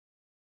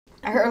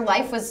Her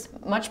life was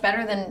much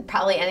better than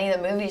probably any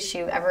of the movies she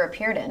ever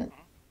appeared in.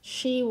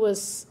 She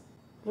was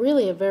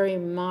really a very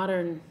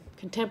modern,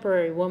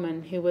 contemporary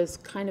woman who was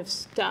kind of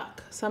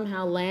stuck,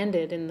 somehow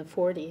landed in the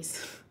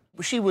 40s.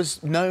 She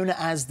was known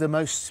as the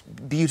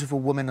most beautiful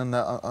woman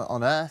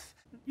on Earth.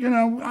 You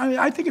know,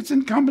 I think it's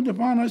incumbent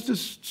upon us to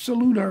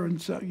salute her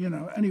and so, you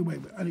know, any way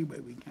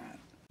we can.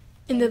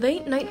 In the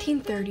late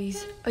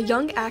 1930s, a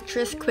young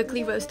actress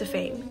quickly rose to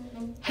fame.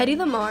 Hedy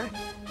Lamarr,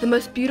 the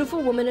most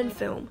beautiful woman in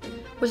film,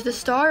 was the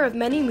star of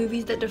many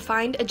movies that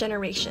defined a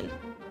generation.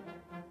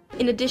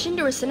 In addition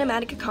to her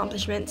cinematic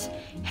accomplishments,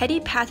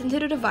 Hedy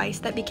patented a device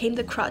that became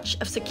the crutch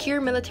of secure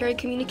military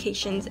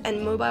communications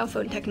and mobile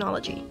phone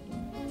technology.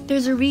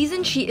 There's a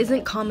reason she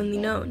isn't commonly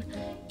known.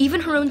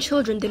 Even her own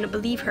children didn't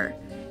believe her.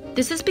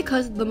 This is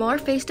because Lamarr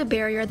faced a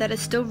barrier that is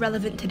still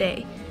relevant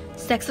today: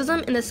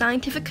 sexism in the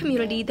scientific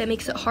community that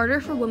makes it harder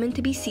for women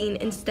to be seen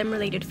in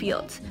STEM-related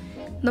fields.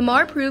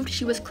 Lamarr proved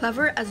she was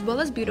clever as well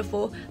as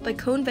beautiful by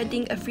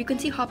co-inventing a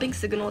frequency-hopping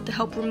signal to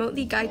help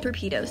remotely guide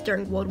torpedoes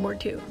during World War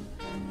II.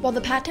 While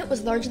the patent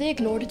was largely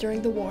ignored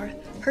during the war,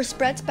 her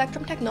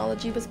spread-spectrum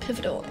technology was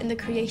pivotal in the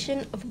creation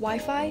of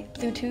Wi-Fi,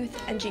 Bluetooth,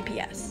 and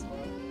GPS.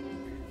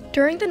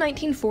 During the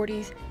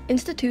 1940s,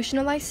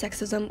 institutionalized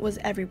sexism was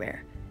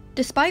everywhere.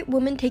 Despite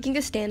women taking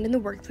a stand in the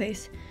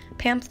workplace,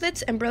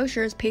 pamphlets and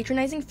brochures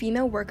patronizing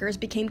female workers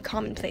became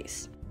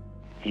commonplace.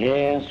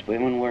 Yes,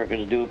 women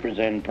workers do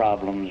present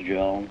problems,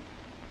 Joe.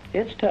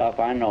 It's tough,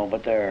 I know,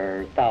 but there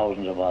are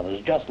thousands of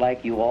others, just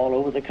like you all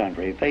over the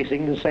country,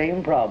 facing the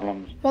same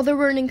problems. While there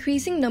were an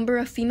increasing number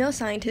of female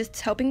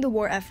scientists helping the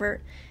war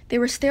effort, they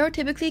were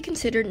stereotypically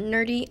considered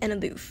nerdy and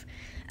aloof.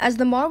 As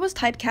Lamarr was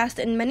typecast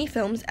in many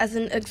films as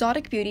an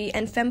exotic beauty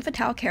and femme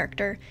fatale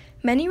character,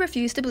 many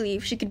refused to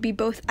believe she could be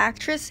both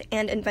actress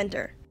and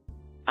inventor.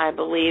 I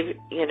believe,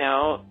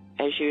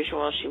 as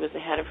usual, she was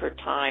ahead of her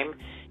time,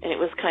 and it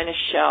was kind of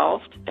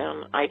shelved,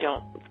 and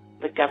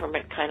the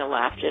government kind of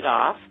laughed it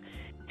off,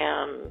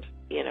 and,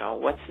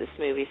 what's this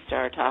movie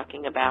star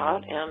talking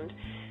about, and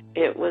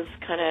it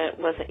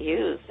wasn't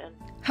used.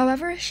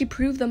 However, she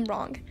proved them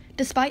wrong.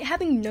 Despite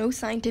having no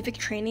scientific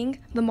training,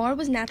 Lamarr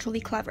was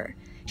naturally clever.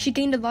 She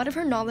gained a lot of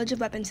her knowledge of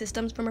weapon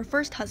systems from her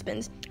first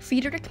husband's,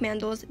 Friedrich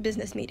Mandel's,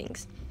 business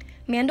meetings.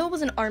 Mandel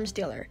was an arms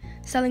dealer,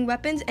 selling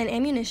weapons and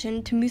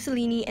ammunition to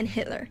Mussolini and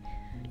Hitler.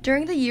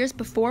 During the years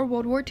before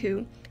World War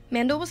II,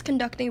 Mandel was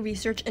conducting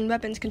research in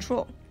weapons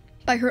control.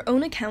 By her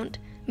own account,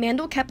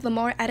 Mandel kept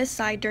Lamarr at his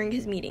side during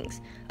his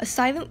meetings, a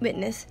silent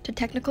witness to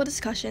technical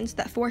discussions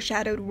that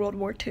foreshadowed World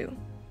War II.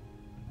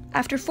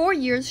 After 4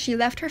 years, she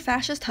left her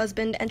fascist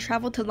husband and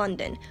traveled to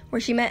London,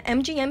 where she met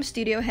MGM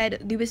studio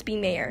head Louis B.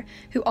 Mayer,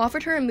 who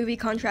offered her a movie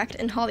contract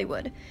in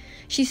Hollywood.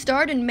 She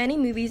starred in many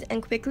movies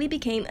and quickly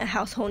became a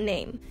household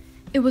name.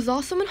 It was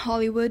also in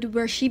Hollywood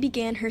where she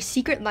began her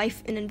secret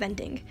life in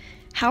inventing.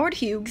 Howard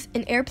Hughes,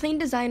 an airplane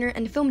designer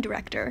and film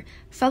director,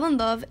 fell in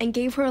love and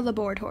gave her a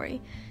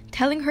laboratory,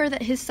 telling her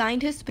that his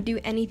scientists would do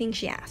anything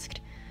she asked.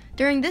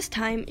 During this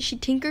time, she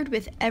tinkered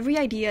with every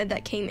idea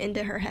that came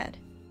into her head.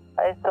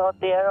 I thought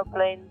the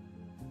aeroplane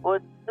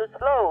was too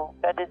slow.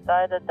 I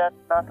decided that's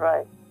not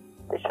right.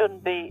 They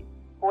shouldn't be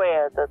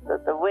square,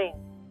 the wing.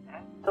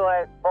 So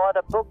I bought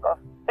a book of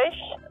fish,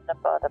 and I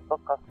bought a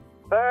book of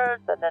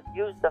birds, and then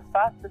used the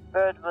fastest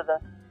bird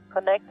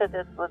connected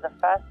it with the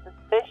fastest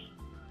fish,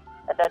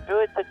 and I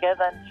drew it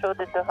together and showed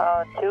it to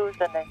Howard Hughes,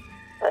 and they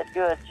said,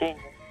 "You're a genius."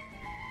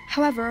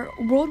 However,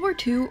 World War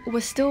II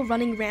was still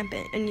running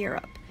rampant in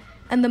Europe,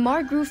 and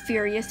Lamarr grew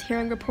furious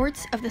hearing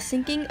reports of the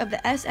sinking of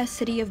the SS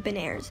city of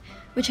Benares,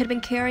 which had been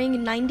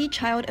carrying 90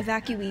 child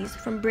evacuees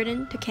from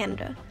Britain to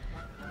Canada.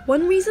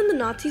 One reason the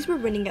Nazis were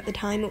winning at the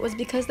time was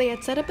because they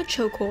had set up a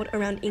chokehold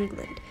around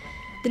England.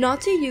 The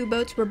Nazi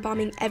U-boats were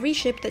bombing every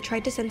ship that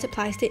tried to send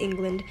supplies to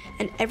England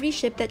and every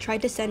ship that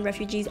tried to send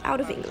refugees out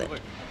of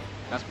England.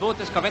 Das Boot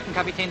des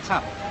Korvettenkapitän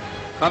Zapp.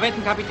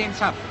 Korvettenkapitän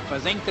Zapp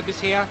versenkte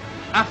bisher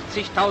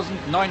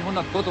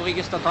 80.900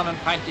 Bruttoregistertonnen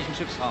feindlichen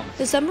Schiffsraums.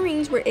 The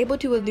submarines were able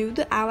to elude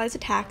the Allies'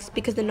 attacks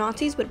because the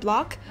Nazis would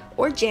block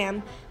or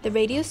jam the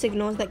radio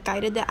signals that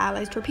guided the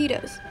Allies'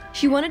 torpedoes.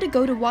 She wanted to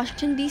go to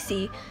Washington,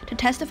 D.C. to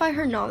testify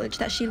her knowledge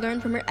that she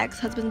learned from her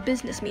ex-husband's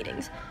business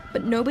meetings,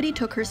 but nobody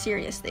took her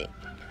seriously.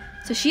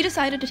 So she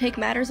decided to take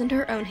matters into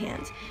her own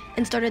hands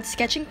and started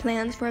sketching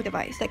plans for a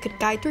device that could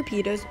guide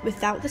torpedoes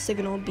without the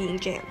signal being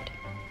jammed.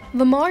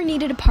 Lamarr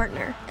needed a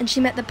partner, and she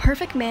met the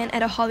perfect man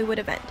at a Hollywood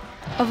event,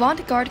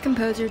 avant-garde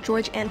composer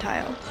George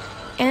Antheil.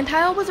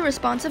 Antheil was a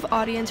responsive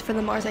audience for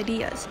Lamarr's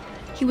ideas.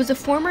 He was a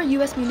former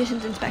U.S.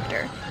 munitions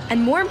inspector,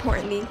 and more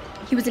importantly,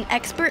 he was an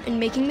expert in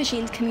making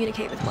machines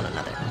communicate with one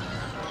another.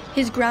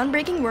 His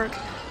groundbreaking work,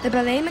 The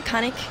Ballet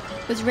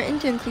Mécanique, was written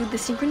to include the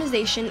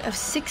synchronization of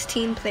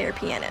 16-player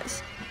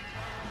pianos.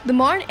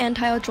 Lamarr and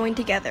Antheil joined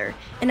together,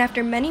 and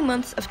after many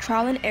months of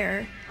trial and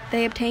error,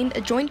 they obtained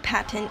a joint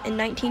patent in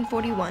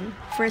 1941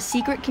 for a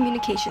secret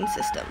communication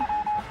system.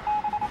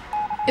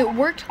 It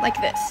worked like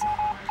this.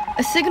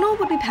 A signal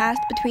would be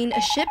passed between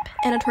a ship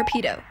and a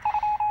torpedo.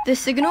 This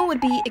signal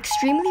would be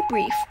extremely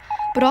brief,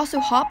 but also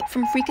hop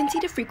from frequency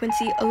to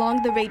frequency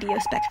along the radio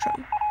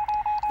spectrum.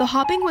 the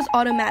hopping was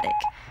automatic,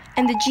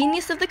 and the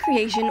genius of the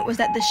creation was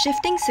that the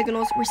shifting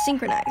signals were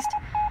synchronized.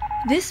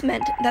 This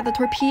meant that the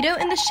torpedo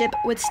and the ship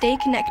would stay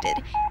connected,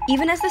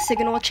 even as the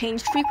signal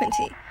changed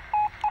frequency.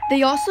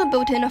 They also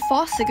built in a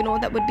false signal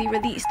that would be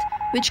released,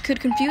 which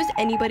could confuse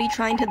anybody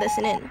trying to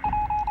listen in.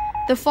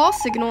 The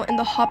false signal and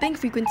the hopping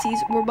frequencies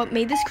were what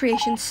made this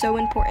creation so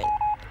important.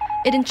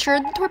 It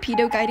ensured the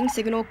torpedo guiding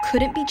signal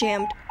couldn't be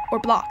jammed or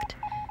blocked.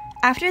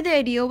 After the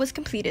idea was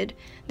completed,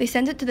 they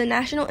sent it to the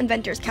National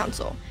Inventors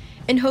Council,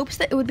 in hopes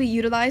that it would be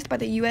utilized by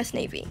the U.S.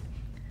 Navy.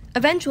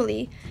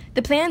 Eventually,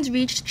 the plans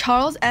reached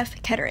Charles F.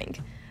 Kettering,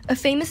 a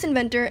famous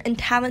inventor and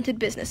talented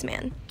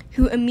businessman,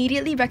 who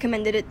immediately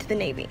recommended it to the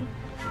Navy.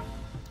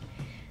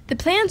 The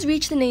plans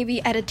reached the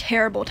Navy at a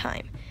terrible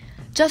time.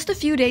 Just a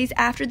few days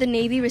after the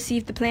Navy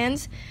received the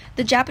plans,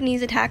 the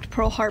Japanese attacked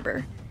Pearl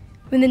Harbor.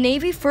 When the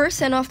Navy first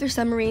sent off their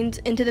submarines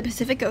into the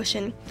Pacific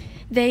Ocean,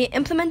 they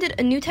implemented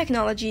a new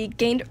technology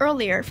gained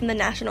earlier from the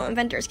National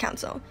Inventors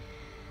Council.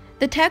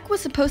 The tech was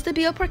supposed to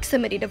be a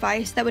proximity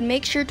device that would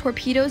make sure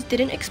torpedoes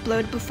didn't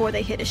explode before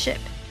they hit a ship.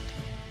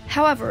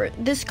 However,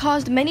 this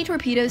caused many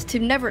torpedoes to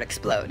never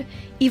explode,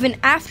 even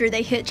after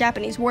they hit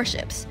Japanese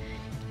warships.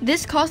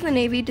 This caused the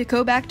Navy to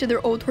go back to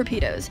their old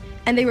torpedoes,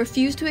 and they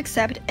refused to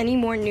accept any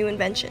more new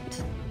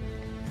inventions.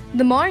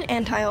 Lamarr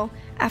and Antheil,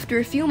 after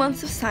a few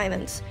months of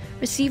silence,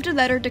 received a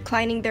letter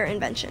declining their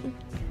invention.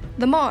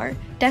 Lamarr,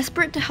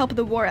 desperate to help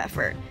the war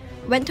effort,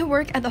 went to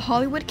work at the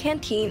Hollywood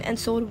canteen and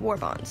sold war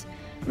bonds,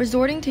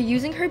 resorting to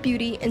using her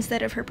beauty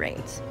instead of her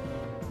brains.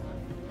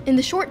 In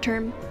the short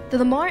term, the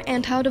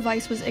Lamarr-Antheil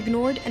device was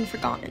ignored and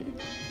forgotten.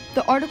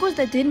 The articles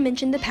that did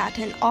mention the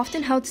patent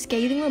often held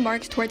scathing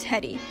remarks towards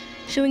Hedy,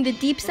 showing the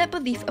deep-set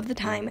belief of the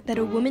time that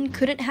a woman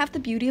couldn't have the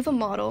beauty of a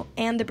model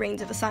and the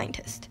brains of a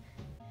scientist.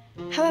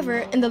 However,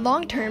 in the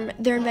long term,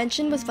 their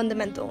invention was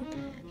fundamental.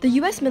 The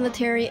US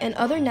military and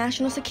other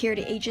national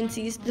security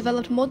agencies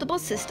developed multiple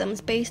systems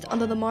based on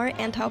the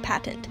Lamarr-Antheil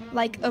patent,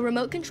 like a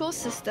remote control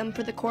system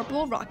for the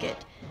Corporal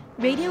rocket,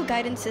 radio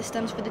guidance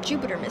systems for the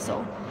Jupiter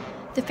missile,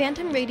 the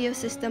Phantom radio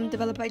system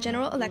developed by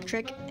General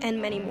Electric,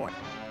 and many more.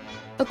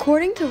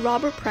 According to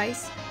Robert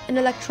Price, an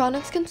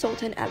electronics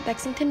consultant at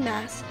Lexington,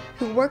 Mass.,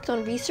 who worked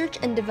on research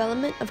and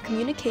development of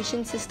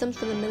communication systems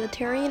for the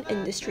military and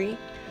industry,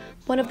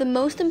 one of the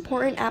most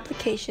important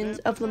applications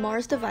of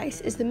Lamarr's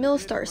device is the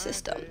Milstar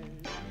system.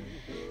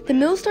 The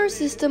Milstar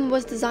system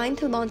was designed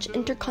to launch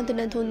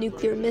intercontinental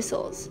nuclear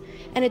missiles,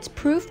 and it's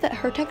proof that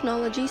her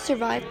technology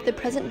survived to the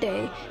present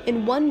day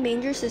in one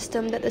major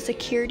system that the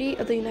security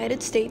of the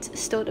United States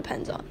still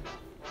depends on.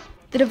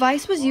 The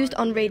device was used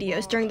on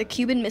radios during the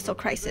Cuban Missile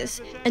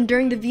Crisis and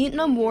during the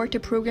Vietnam War to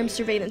program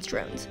surveillance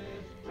drones.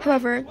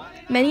 However,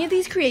 many of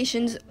these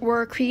creations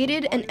were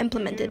created and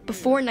implemented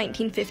before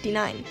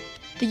 1959,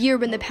 the year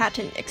when the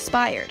patent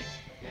expired.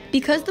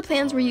 Because the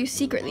plans were used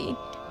secretly,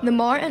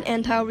 Lamarr and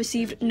Antheil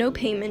received no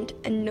payment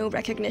and no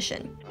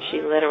recognition.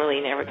 She literally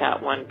never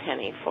got 1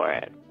 penny for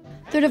it.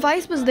 The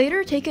device was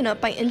later taken up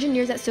by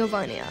engineers at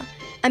Sylvania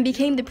and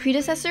became the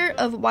predecessor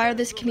of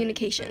wireless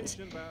communications.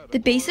 The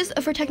basis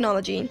of her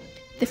technology,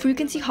 the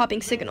frequency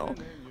hopping signal,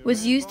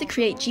 was used to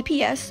create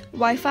GPS,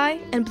 Wi-Fi,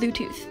 and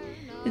Bluetooth,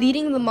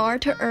 leading Lamarr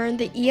to earn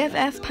the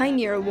EFF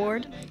Pioneer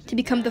Award, to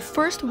become the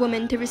first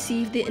woman to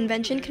receive the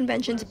Invention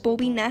Convention's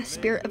Bowlby-Nass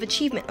Spirit of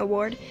Achievement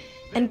Award,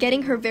 and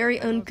getting her very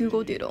own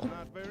Google Doodle.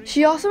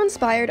 She also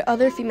inspired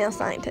other female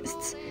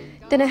scientists.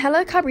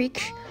 Daniela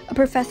Cabrich, a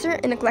professor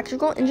in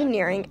electrical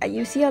engineering at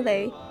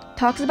UCLA,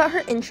 talks about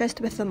her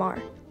interest with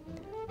Lamarr.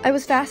 I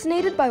was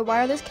fascinated by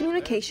wireless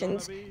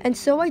communications, and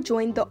so I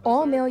joined the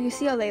all-male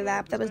UCLA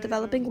lab that was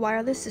developing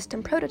wireless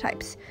system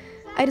prototypes.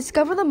 I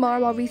discovered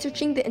Lamarr while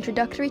researching the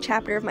introductory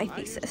chapter of my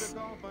thesis.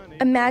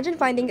 Imagine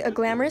finding a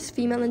glamorous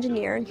female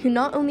engineer who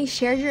not only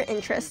shared your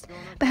interest,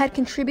 but had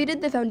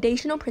contributed the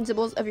foundational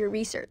principles of your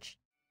research.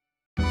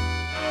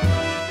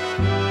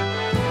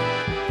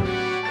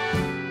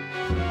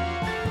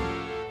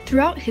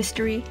 Throughout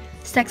history,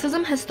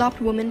 sexism has stopped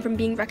women from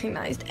being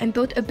recognized and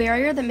built a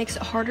barrier that makes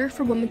it harder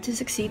for women to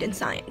succeed in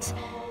science.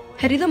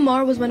 Hedy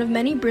Lamarr was one of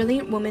many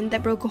brilliant women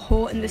that broke a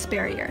hole in this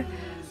barrier.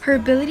 Her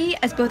ability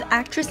as both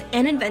actress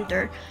and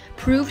inventor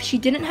proved she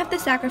didn't have to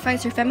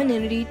sacrifice her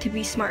femininity to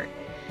be smart.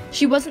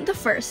 She wasn't the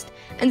first,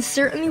 and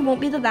certainly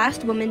won't be the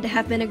last woman to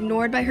have been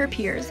ignored by her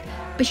peers,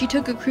 but she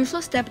took a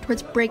crucial step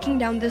towards breaking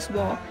down this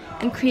wall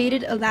and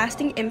created a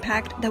lasting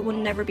impact that will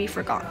never be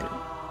forgotten.